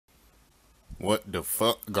What the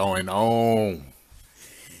fuck going on?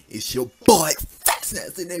 It's your boy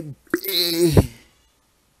Fatsnackz in that bed.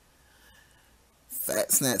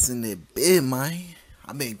 Fatsnackz in that bed, man.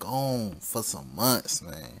 I've been gone for some months,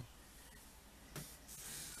 man.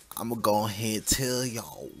 I'ma go ahead and tell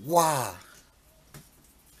y'all why.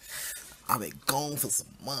 I've been gone for some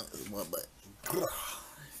months, but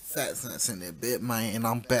Fatsnackz in that bed, man, and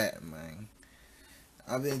I'm back, man.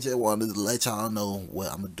 I've been just wanted to let y'all know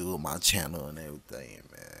what I'm gonna do with my channel and everything,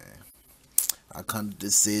 man. I come to the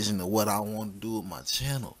decision of what I want to do with my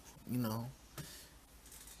channel, you know.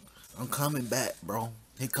 I'm coming back, bro.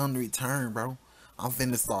 Here come the return, bro. I'm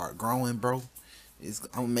finna start growing, bro. I'm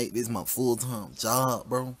gonna make this my full-time job,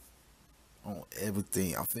 bro. On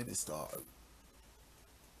everything. I'm finna start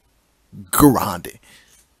grinding,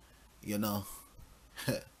 you know.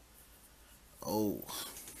 Oh,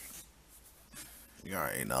 you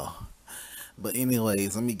already know. But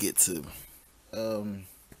anyways, let me get to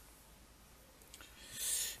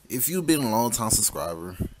if you've been a long time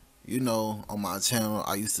subscriber, you know on my channel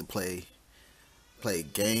I used to play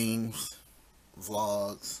games,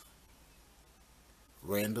 vlogs,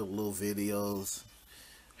 random little videos,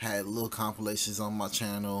 had little compilations on my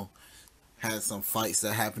channel, had some fights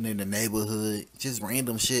that happened in the neighborhood, just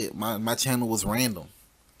random shit. My channel was random.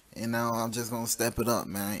 And now I'm just gonna step it up,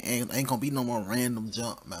 man. Ain't gonna be no more random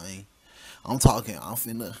junk, man. I'm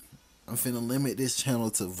finna limit this channel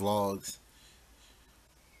to vlogs,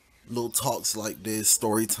 little talks like this,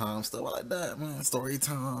 story time, stuff like that, man. Story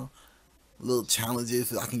time, little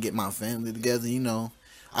challenges. I can get my family together, you know.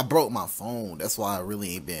 I broke my phone. That's why I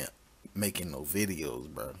really ain't been making no videos,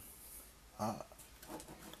 bro.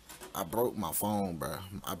 I broke my phone, bro.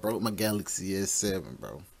 I broke my Galaxy S7,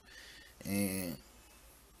 bro.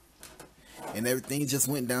 And everything just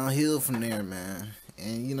went downhill from there, man.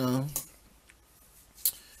 And you know,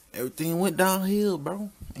 everything went downhill, bro.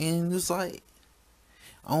 And it's like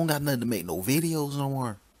I don't got nothing to make no videos no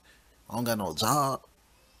more. I don't got no job.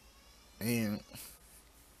 And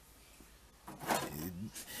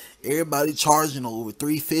everybody charging over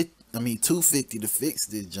 350, I mean 250 to fix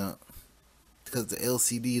this junk. Because the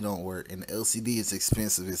LCD don't work, and the LCD is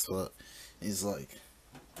expensive as fuck. It's like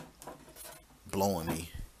blowing me.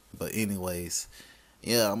 But anyways,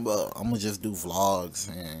 yeah, I'm gonna just do vlogs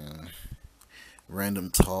and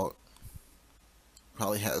random talk.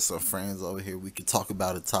 Probably have some friends over here. We could talk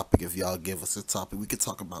about a topic. If y'all give us a topic, we could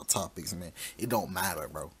talk about topics, man. It don't matter,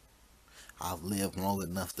 bro. I've lived long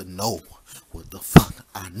enough to know what the fuck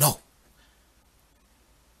I know.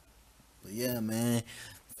 But yeah, man,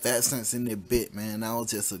 Fatsnackz in the bit, man. That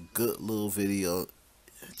was just a good little video,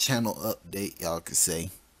 channel update, y'all could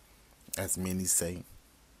say, as many say.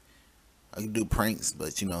 I can do pranks,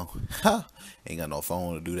 but you know, ain't got no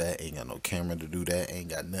phone to do that, ain't got no camera to do that, ain't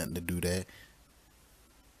got nothing to do that.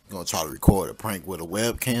 Gonna try to record a prank with a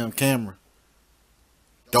webcam camera?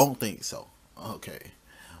 Don't think so. Okay.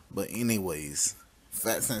 But anyways,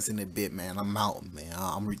 Fatsnackz in the bit, man. I'm out, man.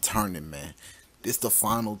 I'm returning, man. This the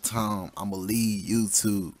final time I'ma leave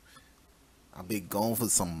YouTube. I've been gone for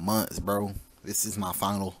some months, bro. This is my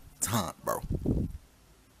final time, bro.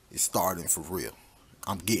 It's starting for real.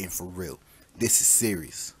 I'm getting for real. This is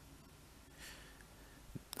serious.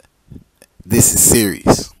 This is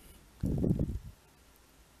serious.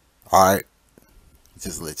 Alright?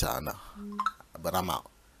 Just let y'all know. But I'm out.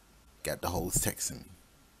 Got the hoes texting me.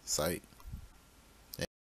 Sight.